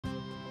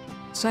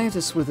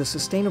Scientists with the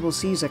Sustainable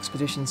Seas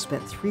expedition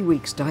spent 3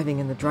 weeks diving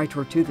in the Dry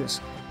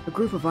Tortugas, a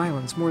group of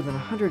islands more than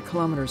 100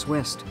 kilometers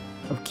west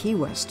of Key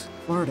West,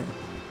 Florida.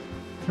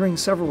 During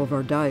several of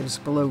our dives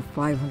below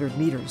 500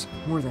 meters,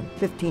 more than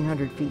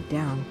 1,500 feet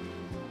down,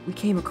 we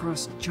came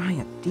across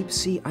giant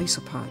deep-sea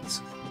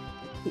isopods.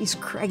 These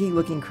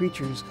craggy-looking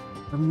creatures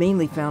are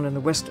mainly found in the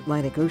West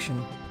Atlantic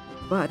Ocean,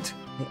 but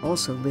they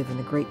also live in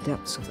the great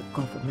depths of the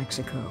Gulf of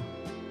Mexico.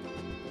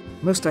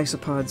 Most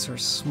isopods are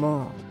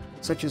small,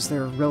 such as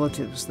their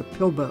relatives, the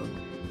pillbug,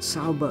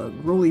 sowbug,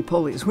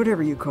 roly-polies,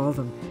 whatever you call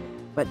them.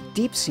 But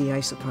deep-sea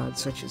isopods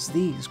such as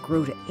these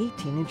grow to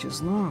 18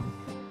 inches long,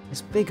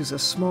 as big as a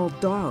small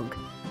dog,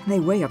 and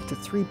they weigh up to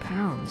 3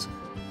 pounds.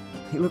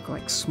 They look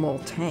like small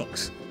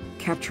tanks,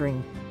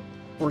 capturing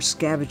or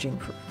scavenging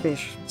for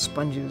fish,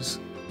 sponges,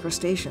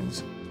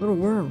 crustaceans, little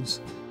worms,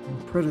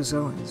 and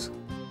protozoans.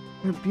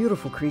 They're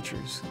beautiful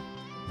creatures,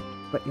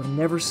 but you'll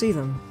never see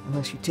them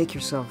unless you take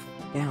yourself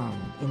down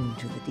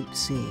into the deep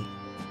sea.